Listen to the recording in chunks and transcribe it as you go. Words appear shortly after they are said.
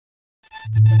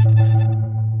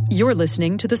You're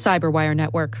listening to the Cyberwire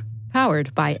Network,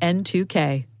 powered by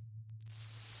N2K.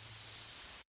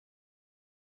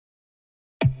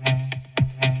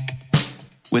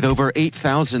 With over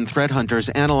 8,000 threat hunters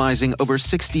analyzing over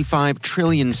 65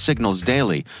 trillion signals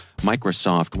daily,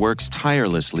 Microsoft works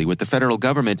tirelessly with the federal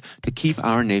government to keep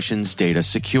our nation's data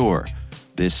secure.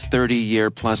 This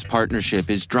 30-year-plus partnership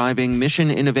is driving mission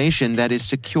innovation that is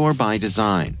secure by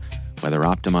design. Whether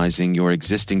optimizing your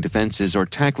existing defenses or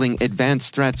tackling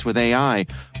advanced threats with AI,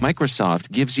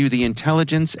 Microsoft gives you the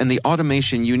intelligence and the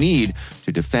automation you need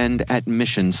to defend at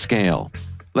mission scale.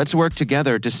 Let's work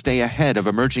together to stay ahead of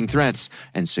emerging threats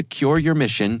and secure your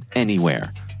mission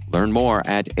anywhere. Learn more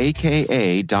at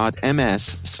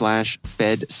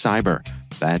aka.ms/fedcyber.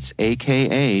 That's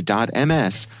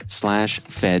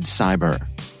aka.ms/fedcyber.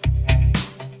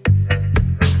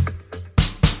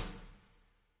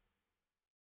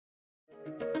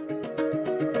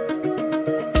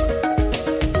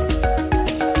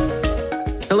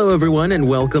 Hello, everyone, and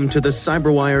welcome to the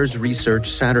CyberWire's Research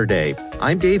Saturday.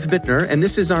 I'm Dave Bittner, and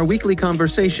this is our weekly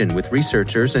conversation with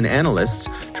researchers and analysts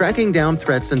tracking down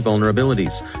threats and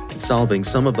vulnerabilities and solving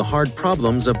some of the hard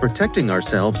problems of protecting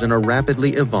ourselves in a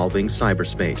rapidly evolving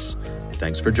cyberspace.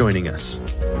 Thanks for joining us.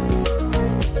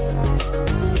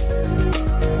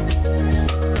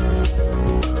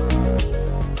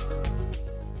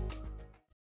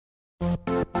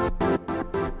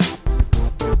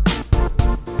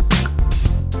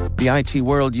 The IT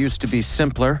world used to be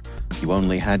simpler. You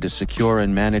only had to secure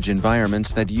and manage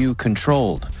environments that you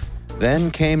controlled. Then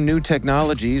came new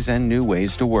technologies and new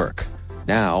ways to work.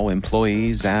 Now,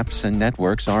 employees, apps, and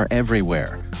networks are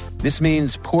everywhere. This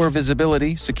means poor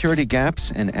visibility, security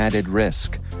gaps, and added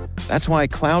risk. That's why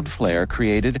Cloudflare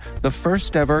created the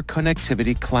first-ever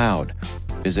connectivity cloud.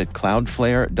 Visit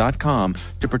cloudflare.com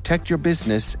to protect your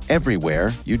business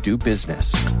everywhere you do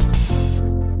business.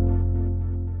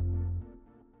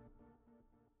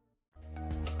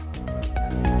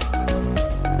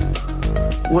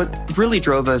 What really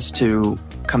drove us to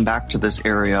come back to this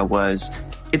area was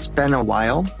it's been a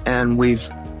while and we've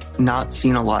not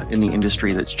seen a lot in the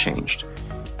industry that's changed.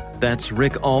 That's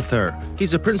Rick Arthur.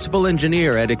 He's a principal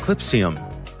engineer at Eclypsium.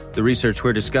 The research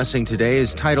we're discussing today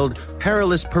is titled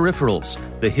Perilous Peripherals,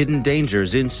 the Hidden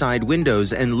Dangers Inside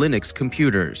Windows and Linux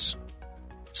Computers.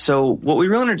 So what we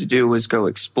really wanted to do was go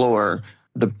explore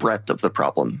the breadth of the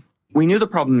problem. We knew the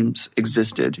problems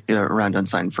existed around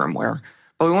unsigned firmware,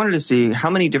 but we wanted to see how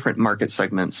many different market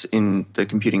segments in the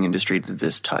computing industry did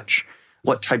this touch,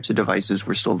 what types of devices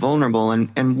were still vulnerable,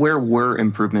 and where were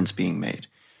improvements being made.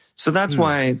 So that's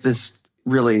why this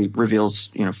really reveals,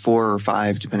 4 or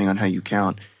 5, depending on how you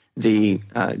count, the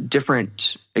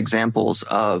different examples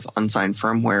of unsigned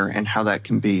firmware and how that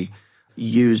can be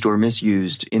used or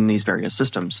misused in these various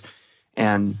systems.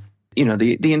 And,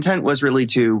 the intent was really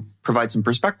to provide some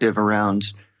perspective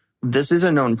around this is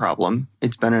a known problem.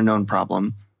 It's been a known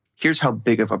problem. Here's how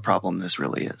big of a problem this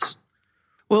really is.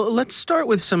 Well, let's start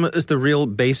with some of the real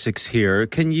basics here.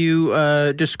 Can you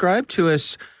describe to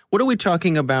us, what are we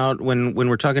talking about when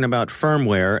we're talking about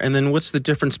firmware, and then what's the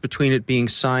difference between it being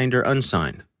signed or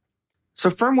unsigned?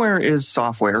 So firmware is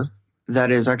software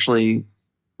that is actually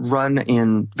run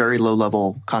in very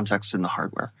low-level contexts in the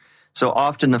hardware. So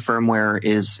often the firmware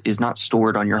is not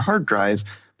stored on your hard drive,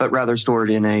 but rather stored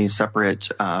in a separate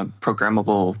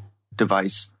programmable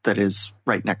device that is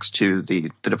right next to the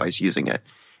device using it.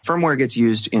 Firmware gets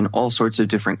used in all sorts of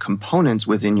different components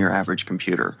within your average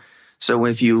computer. So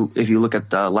if you look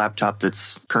at the laptop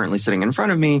that's currently sitting in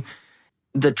front of me,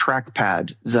 the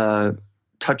trackpad, the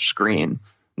touch screen,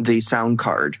 the sound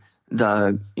card,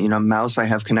 the mouse I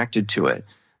have connected to it,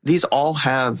 these all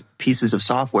have pieces of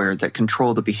software that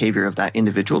control the behavior of that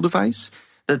individual device.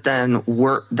 That then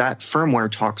that firmware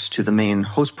talks to the main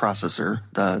host processor,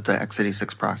 the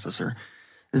x86 processor,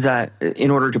 that in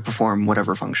order to perform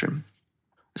whatever function.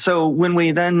 So when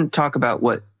we then talk about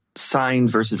what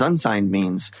signed versus unsigned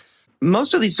means,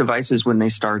 most of these devices, when they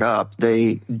start up,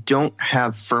 they don't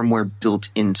have firmware built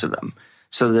into them.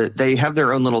 So that they have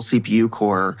their own little CPU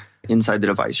core inside the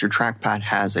device. Your trackpad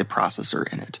has a processor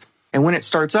in it. And when it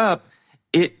starts up,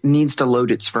 it needs to load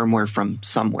its firmware from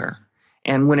somewhere.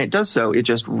 And when it does so, it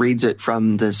just reads it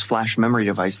from this flash memory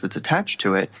device that's attached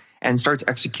to it and starts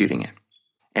executing it.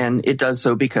 And it does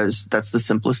so because that's the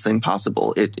simplest thing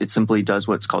possible. It simply does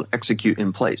what's called execute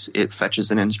in place. It fetches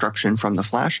an instruction from the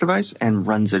flash device and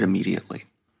runs it immediately.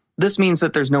 This means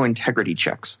that there's no integrity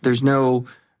checks. There's no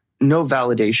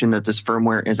validation that this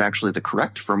firmware is actually the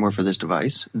correct firmware for this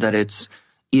device, that it's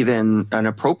even an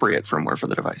appropriate firmware for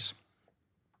the device.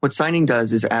 What signing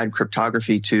does is add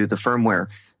cryptography to the firmware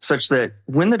such that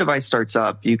when the device starts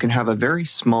up, you can have a very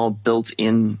small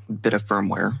built-in bit of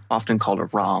firmware, often called a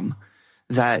ROM,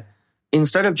 that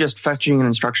instead of just fetching an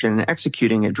instruction and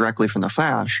executing it directly from the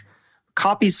flash,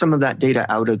 copies some of that data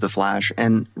out of the flash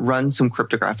and runs some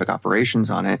cryptographic operations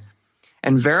on it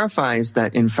and verifies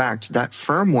that, in fact, that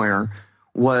firmware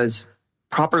was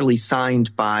properly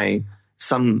signed by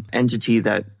some entity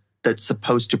that's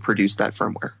supposed to produce that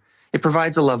firmware. It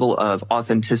provides a level of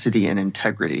authenticity and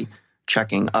integrity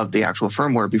checking of the actual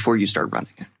firmware before you start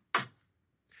running it.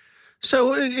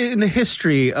 So in the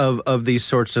history of these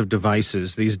sorts of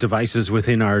devices, these devices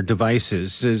within our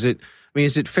devices, is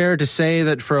it fair to say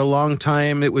that for a long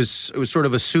time it was sort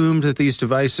of assumed that these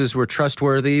devices were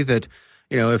trustworthy, that,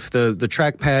 you know, if the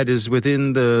trackpad is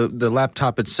within the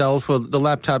laptop itself, well, the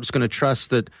laptop's going to trust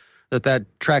that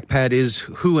trackpad is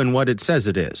who and what it says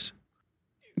it is?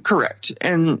 Correct.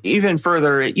 And even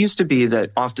further, it used to be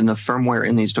that often the firmware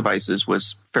in these devices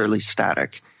was fairly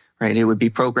static, right? It would be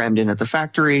programmed in at the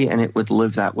factory and it would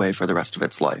live that way for the rest of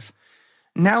its life.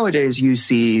 Nowadays, you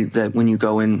see that when you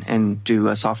go in and do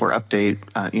a software update,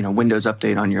 Windows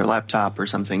update on your laptop or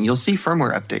something, you'll see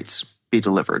firmware updates be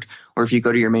delivered. Or if you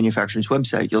go to your manufacturer's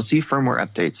website, you'll see firmware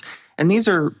updates. And these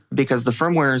are because the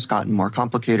firmware has gotten more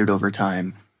complicated over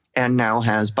time and now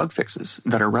has bug fixes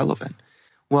that are relevant.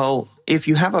 Well, if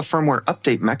you have a firmware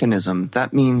update mechanism,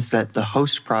 that means that the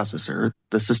host processor,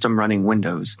 the system running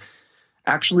Windows,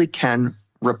 actually can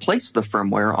replace the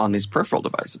firmware on these peripheral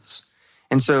devices.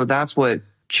 And so that's what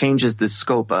changes the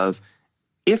scope of,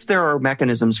 if there are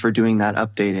mechanisms for doing that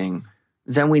updating,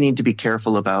 then we need to be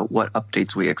careful about what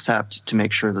updates we accept to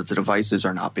make sure that the devices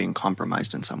are not being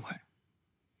compromised in some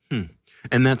way.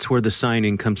 And that's where the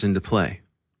signing comes into play.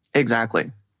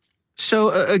 Exactly.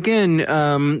 So again,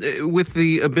 with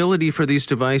the ability for these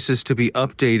devices to be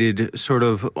updated sort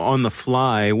of on the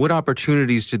fly, what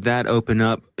opportunities did that open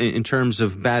up in terms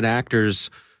of bad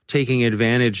actors taking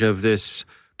advantage of this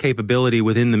capability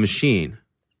within the machine?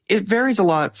 It varies a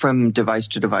lot from device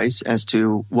to device as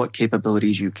to what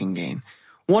capabilities you can gain.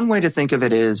 One way to think of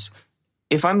it is,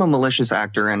 if I'm a malicious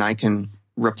actor and I can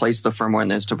replace the firmware in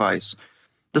this device,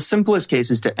 the simplest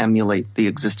case is to emulate the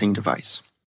existing device.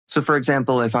 So for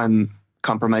example, if I'm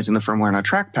compromising the firmware on a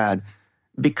trackpad,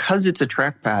 because it's a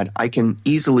trackpad, I can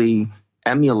easily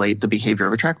emulate the behavior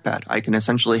of a trackpad. I can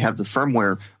essentially have the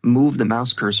firmware move the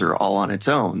mouse cursor all on its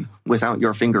own without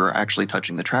your finger actually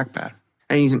touching the trackpad.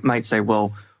 And you might say,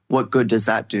 well, what good does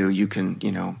that do? You can,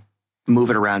 move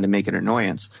it around and make it an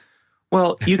annoyance.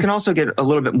 Well, you can also get a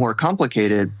little bit more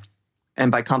complicated.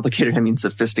 And by complicated, I mean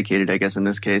sophisticated, I guess, in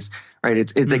this case, right?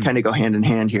 They kind of go hand in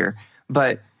hand here.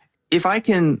 But if I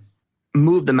can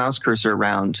move the mouse cursor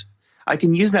around, I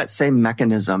can use that same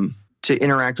mechanism to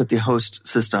interact with the host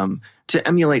system to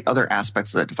emulate other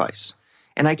aspects of that device.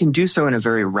 And I can do so in a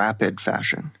very rapid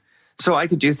fashion. So I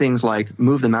could do things like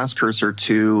move the mouse cursor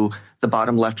to the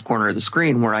bottom left corner of the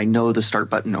screen where I know the start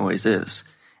button always is.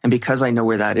 And because I know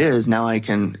where that is, now I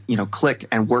can, click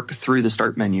and work through the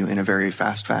start menu in a very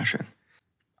fast fashion.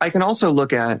 I can also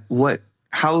look at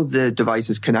how the device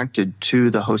is connected to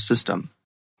the host system.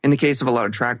 In the case of a lot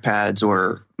of trackpads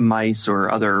or mice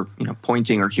or other,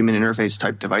 pointing or human interface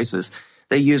type devices,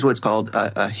 they use what's called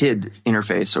a HID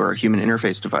interface or a human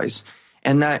interface device.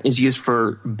 And that is used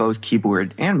for both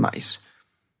keyboard and mice.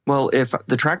 Well, if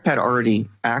the trackpad already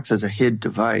acts as a HID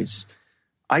device,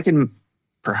 I can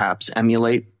perhaps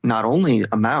emulate not only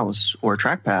a mouse or a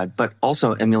trackpad, but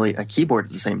also emulate a keyboard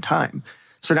at the same time.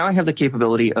 So now I have the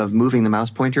capability of moving the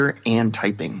mouse pointer and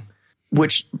typing,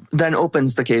 which then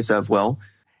opens the case of, well,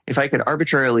 if I could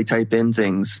arbitrarily type in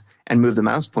things and move the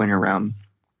mouse pointer around,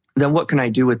 then what can I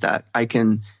do with that? I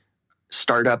can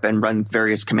start up and run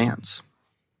various commands.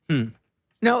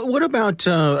 Now, what about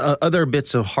other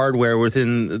bits of hardware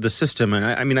within the system? And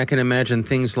I can imagine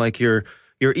things like your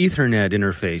Ethernet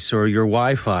interface or your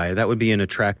Wi-Fi. That would be an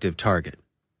attractive target.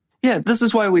 Yeah, this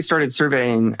is why we started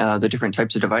surveying the different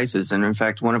types of devices. And in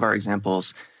fact, one of our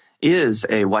examples is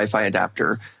a Wi-Fi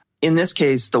adapter. In this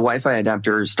case, the Wi-Fi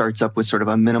adapter starts up with sort of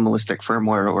a minimalistic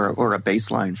firmware or a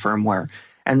baseline firmware.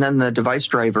 And then the device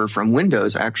driver from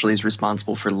Windows actually is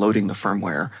responsible for loading the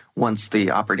firmware once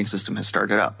the operating system has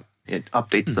started up. It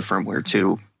updates the firmware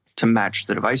to match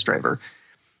the device driver.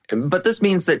 But this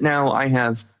means that now I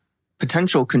have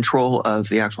potential control of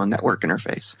the actual network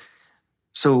interface.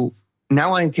 So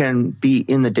now I can be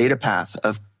in the data path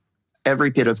of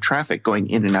every bit of traffic going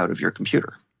in and out of your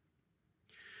computer.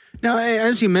 Now,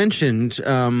 as you mentioned,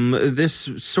 this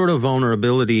sort of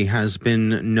vulnerability has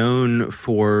been known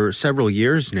for several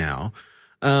years now.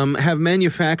 Have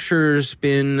manufacturers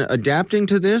been adapting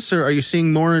to this, or are you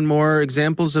seeing more and more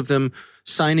examples of them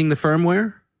signing the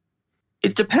firmware?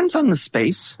 It depends on the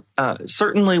space.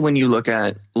 Certainly when you look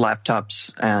at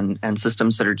laptops and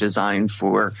systems that are designed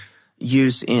for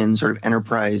use in sort of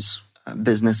enterprise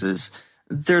businesses,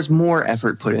 there's more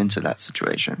effort put into that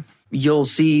situation. You'll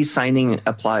see signing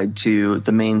applied to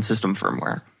the main system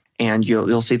firmware. And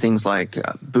you'll see things like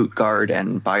BootGuard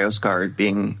and BIOSGuard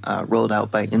being rolled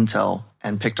out by Intel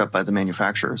and picked up by the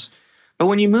manufacturers. But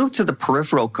when you move to the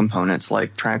peripheral components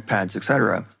like trackpads, et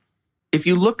cetera, if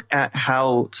you look at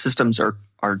how systems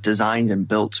are designed and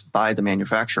built by the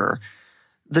manufacturer,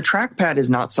 the trackpad is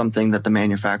not something that the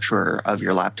manufacturer of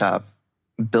your laptop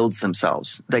builds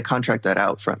themselves. They contract that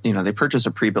out from, they purchase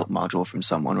a pre-built module from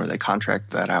someone or they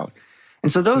contract that out.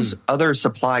 And so those other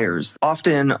suppliers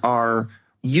often are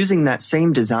using that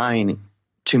same design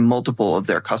to multiple of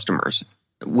their customers,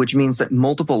 which means that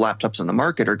multiple laptops on the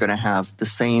market are going to have the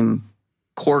same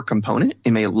core component.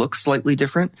 It may look slightly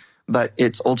different, but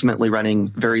it's ultimately running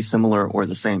very similar or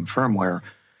the same firmware.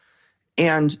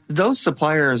 And those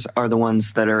suppliers are the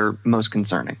ones that are most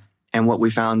concerning. And what we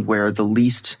found where the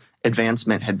least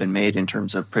advancement had been made in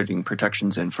terms of putting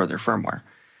protections in for their firmware.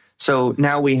 So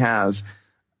now we have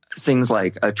things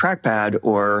like a trackpad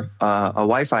or a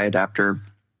Wi-Fi adapter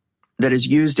that is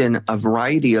used in a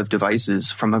variety of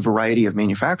devices from a variety of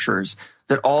manufacturers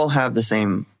that all have the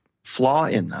same flaw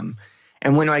in them.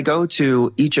 And when I go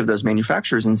to each of those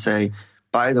manufacturers and say,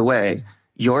 by the way,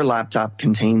 your laptop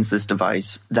contains this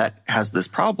device that has this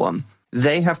problem,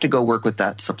 they have to go work with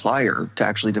that supplier to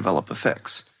actually develop a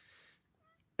fix.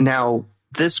 Now,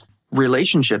 this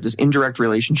relationship, this indirect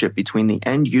relationship between the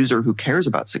end user who cares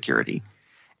about security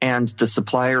and the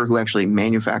supplier who actually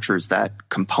manufactures that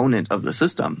component of the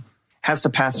system has to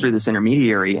pass through this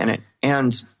intermediary.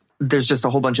 And there's just a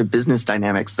whole bunch of business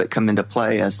dynamics that come into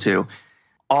play as to,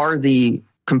 are the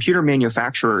computer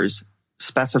manufacturers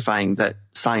specifying that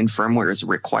signed firmware is a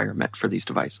requirement for these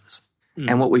devices?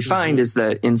 And what we find is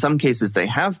that in some cases they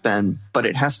have been, but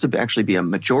it has to actually be a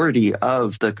majority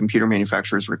of the computer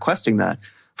manufacturers requesting that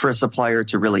for a supplier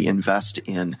to really invest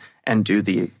in and do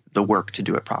the work to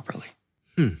do it properly.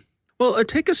 Well,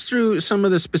 take us through some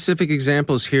of the specific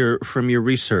examples here from your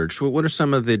research. What are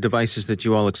some of the devices that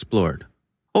you all explored?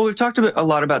 Well, we've talked a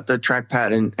lot about the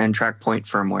trackpad and TrackPoint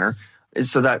firmware.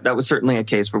 So that was certainly a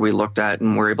case where we looked at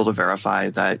and were able to verify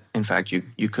that, in fact,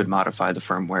 you could modify the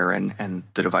firmware and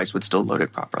the device would still load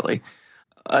it properly.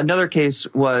 Another case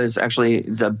was actually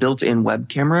the built-in web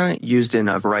camera used in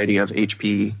a variety of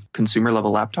HP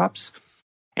consumer-level laptops.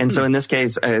 And so in this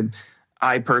case,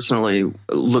 I personally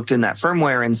looked in that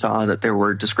firmware and saw that there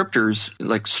were descriptors,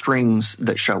 like strings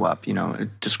that show up,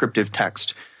 descriptive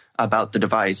text about the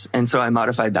device. And so I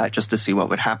modified that just to see what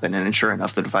would happen. And sure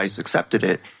enough, the device accepted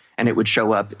it. And it would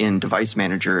show up in Device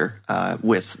Manager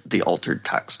with the altered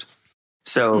text.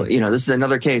 So, this is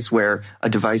another case where a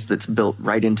device that's built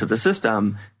right into the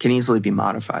system can easily be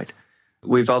modified.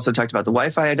 We've also talked about the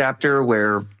Wi-Fi adapter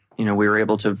where, we were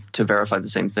able to verify the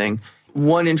same thing.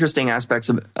 One interesting aspect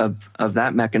of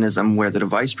that mechanism where the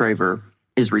device driver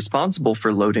is responsible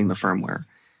for loading the firmware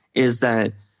is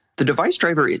that the device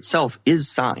driver itself is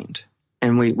signed.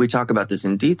 And we talk about this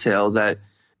in detail, that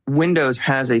Windows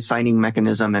has a signing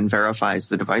mechanism and verifies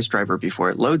the device driver before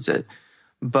it loads it.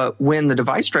 But when the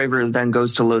device driver then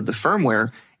goes to load the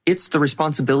firmware, it's the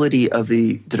responsibility of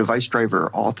the device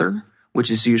driver author, which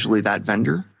is usually that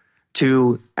vendor,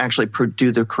 to actually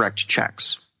do the correct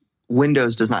checks.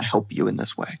 Windows does not help you in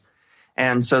this way.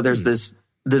 And so there's this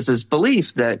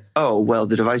belief that,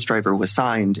 the device driver was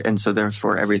signed, and so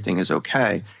therefore everything is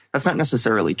okay. That's not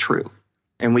necessarily true.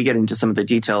 And we get into some of the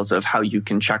details of how you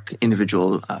can check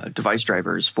individual device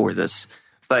drivers for this.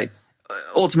 But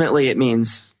ultimately, it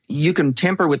means you can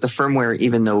tamper with the firmware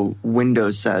even though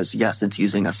Windows says, yes, it's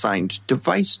using a signed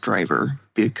device driver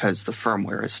because the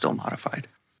firmware is still modified.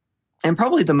 And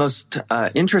probably the most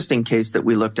interesting case that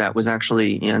we looked at was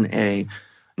actually in a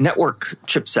network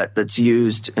chipset that's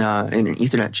used, in an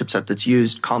Ethernet chipset that's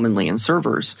used commonly in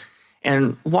servers.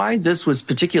 And why this was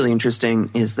particularly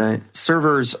interesting is that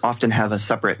servers often have a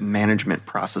separate management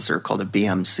processor called a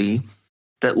BMC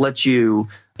that lets you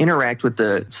interact with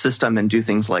the system and do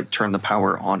things like turn the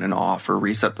power on and off or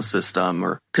reset the system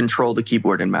or control the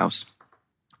keyboard and mouse.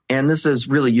 And this is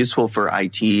really useful for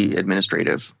IT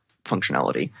administrative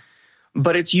functionality.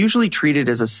 But it's usually treated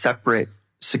as a separate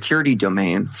security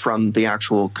domain from the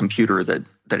actual computer that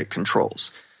it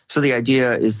controls. So the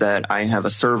idea is that I have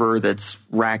a server that's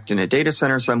racked in a data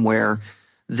center somewhere.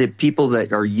 The people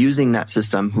that are using that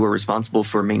system, who are responsible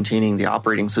for maintaining the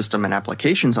operating system and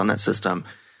applications on that system,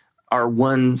 are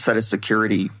one set of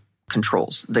security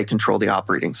controls. They control the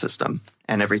operating system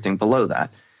and everything below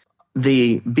that.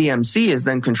 The BMC is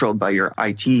then controlled by your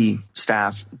IT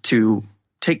staff to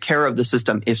take care of the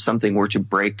system if something were to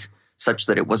break such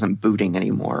that it wasn't booting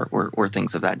anymore or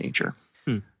things of that nature.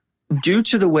 Due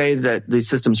to the way that these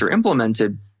systems are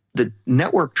implemented, the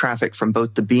network traffic from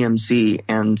both the BMC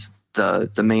and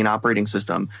the main operating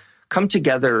system come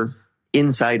together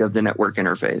inside of the network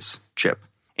interface chip.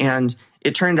 And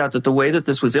it turned out that the way that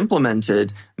this was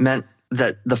implemented meant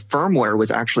that the firmware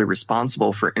was actually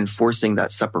responsible for enforcing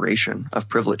that separation of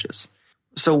privileges.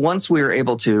 So once we were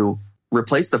able to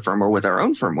replace the firmware with our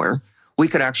own firmware, we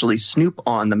could actually snoop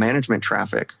on the management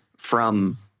traffic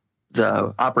from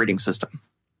the operating system.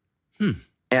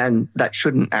 And that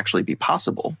shouldn't actually be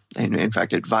possible. And in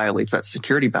fact, it violates that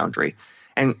security boundary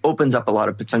and opens up a lot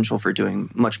of potential for doing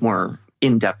much more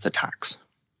in-depth attacks.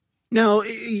 Now,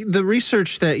 the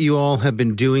research that you all have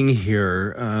been doing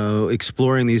here,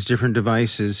 exploring these different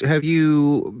devices, have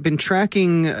you been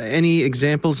tracking any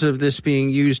examples of this being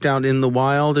used out in the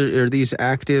wild? Are these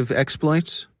active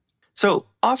exploits? So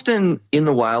often in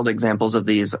the wild, examples of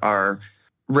these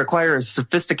require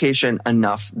sophistication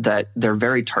enough that they're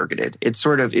very targeted. It's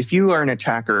sort of, if you are an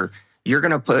attacker, you're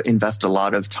going to invest a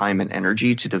lot of time and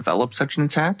energy to develop such an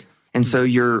attack. And so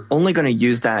you're only going to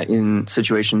use that in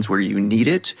situations where you need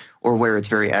it or where it's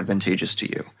very advantageous to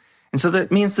you. And so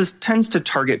that means this tends to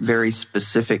target very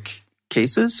specific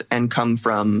cases and come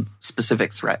from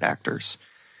specific threat actors.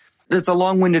 It's a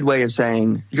long-winded way of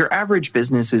saying your average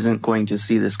business isn't going to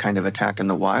see this kind of attack in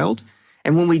the wild.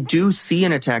 And when we do see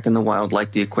an attack in the wild,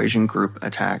 like the Equation Group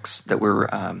attacks that were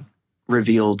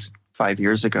revealed 5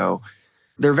 years ago,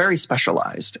 they're very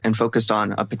specialized and focused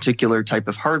on a particular type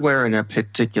of hardware and a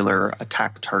particular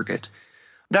attack target.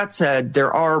 That said,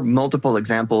 there are multiple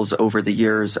examples over the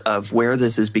years of where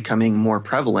this is becoming more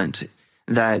prevalent,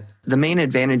 that the main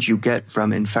advantage you get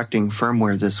from infecting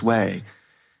firmware this way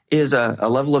is a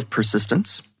level of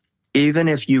persistence. Even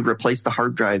if you replace the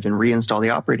hard drive and reinstall the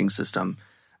operating system,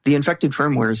 the infected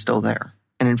firmware is still there.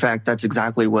 And in fact, that's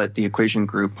exactly what the Equation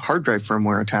Group hard drive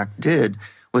firmware attack did,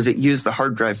 was it used the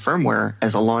hard drive firmware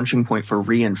as a launching point for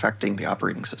reinfecting the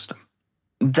operating system.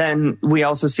 Then we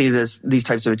also see these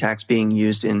types of attacks being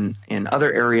used in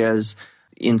other areas,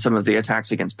 in some of the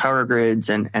attacks against power grids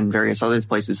and various other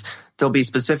places. There'll be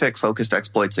specific focused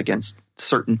exploits against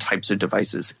certain types of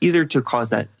devices, either to cause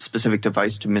that specific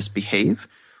device to misbehave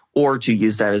or to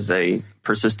use that as a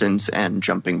persistence and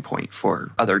jumping point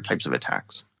for other types of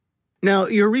attacks. Now,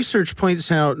 your research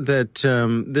points out that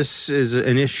this is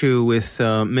an issue with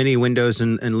many Windows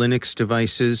and Linux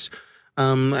devices.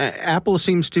 Apple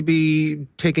seems to be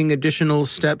taking additional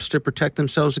steps to protect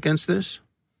themselves against this?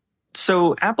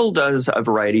 So Apple does a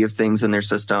variety of things in their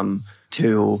system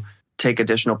to take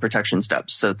additional protection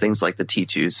steps. So things like the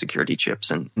T2 security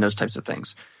chips and those types of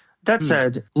things. That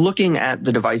said, looking at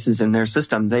the devices in their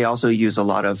system, they also use a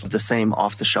lot of the same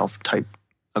off-the-shelf type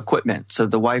equipment. So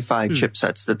the Wi-Fi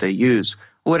chipsets that they use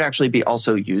would actually be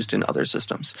also used in other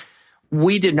systems.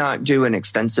 We did not do an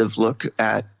extensive look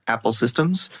at Apple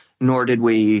systems, nor did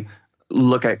we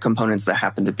look at components that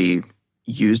happen to be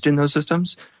used in those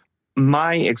systems.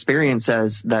 My experience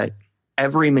says that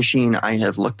every machine I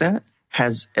have looked at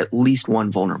has at least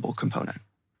one vulnerable component.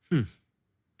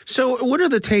 So what are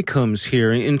the take-homes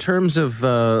here in terms of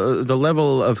the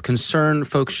level of concern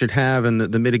folks should have and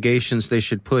the mitigations they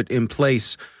should put in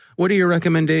place? What are your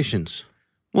recommendations?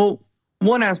 Well,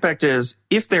 one aspect is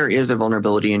if there is a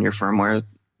vulnerability in your firmware,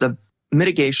 the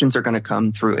mitigations are going to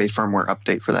come through a firmware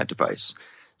update for that device.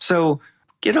 So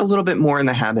get a little bit more in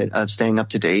the habit of staying up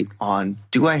to date on,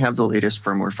 do I have the latest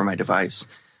firmware for my device?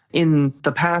 In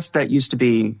the past, that used to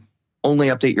be only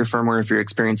update your firmware if you're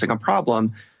experiencing a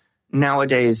problem.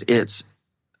 Nowadays,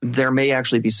 there may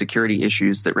actually be security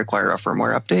issues that require a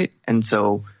firmware update. And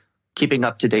so keeping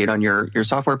up to date on your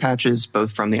software patches,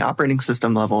 both from the operating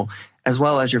system level as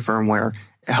well as your firmware,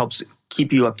 helps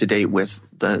keep you up to date with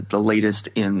the latest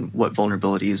in what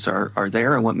vulnerabilities are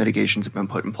there and what mitigations have been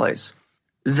put in place.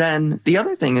 Then the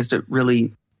other thing is to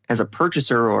really, as a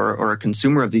purchaser or a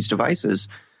consumer of these devices,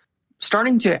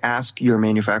 starting to ask your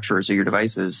manufacturers or your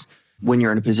devices, when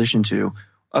you're in a position to,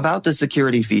 about the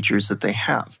security features that they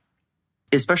have,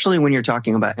 especially when you're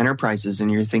talking about enterprises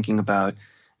and you're thinking about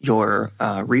your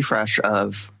refresh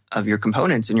of your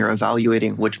components and you're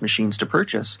evaluating which machines to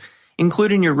purchase.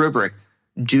 Include in your rubric,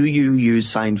 do you use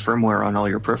signed firmware on all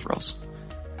your peripherals?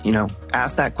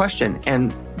 Ask that question.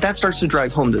 And that starts to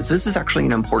drive home that this is actually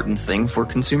an important thing for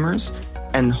consumers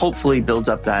and hopefully builds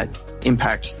up that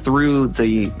impact through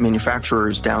the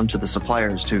manufacturers down to the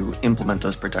suppliers to implement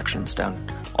those protections down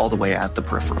all the way at the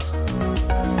peripherals.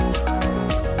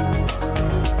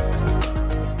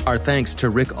 Our thanks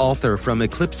to Rick Alter from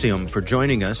Eclipsium for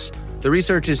joining us. The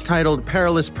research is titled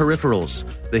Perilous Peripherals,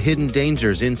 The Hidden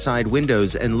Dangers Inside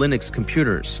Windows and Linux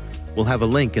Computers. We'll have a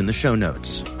link in the show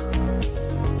notes.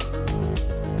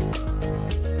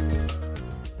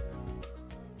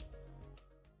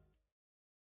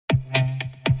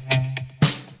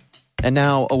 And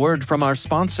now, a word from our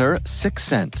sponsor,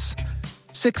 Syxsense.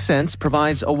 Syxsense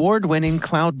provides award-winning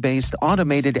cloud-based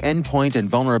automated endpoint and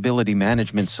vulnerability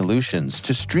management solutions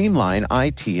to streamline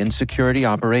IT and security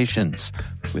operations.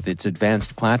 With its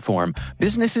advanced platform,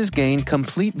 businesses gain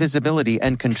complete visibility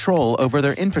and control over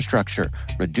their infrastructure,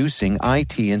 reducing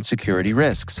IT and security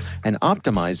risks and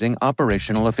optimizing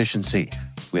operational efficiency.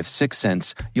 With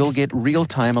Syxsense, you'll get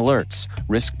real-time alerts,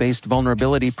 risk-based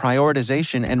vulnerability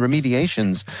prioritization and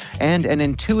remediations, and an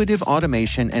intuitive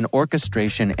automation and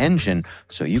orchestration engine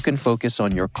so you can focus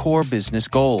on your core business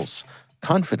goals,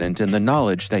 confident in the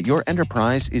knowledge that your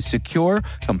enterprise is secure,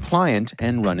 compliant,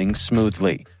 and running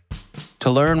smoothly. To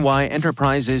learn why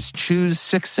enterprises choose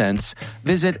Syxsense,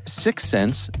 visit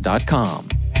syxsense.com.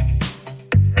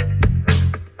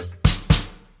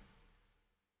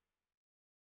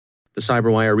 The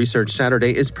CyberWire Research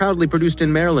Saturday is proudly produced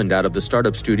in Maryland out of the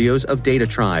startup studios of Data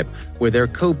Tribe, where they're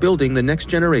co-building the next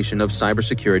generation of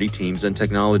cybersecurity teams and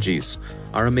technologies.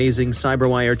 Our amazing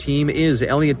CyberWire team is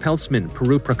Elliot Peltzman,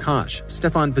 Puru Prakash,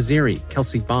 Stefan Vaziri,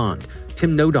 Kelsey Bond,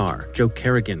 Tim Nodar, Joe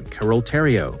Kerrigan, Carol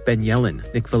Terrio, Ben Yellen,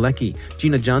 Nick Valecki,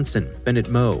 Gina Johnson, Bennett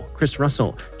Moe, Chris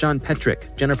Russell, John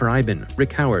Petrick, Jennifer Iben,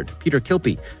 Rick Howard, Peter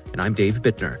Kilpie, and I'm Dave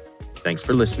Bittner. Thanks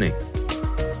for listening.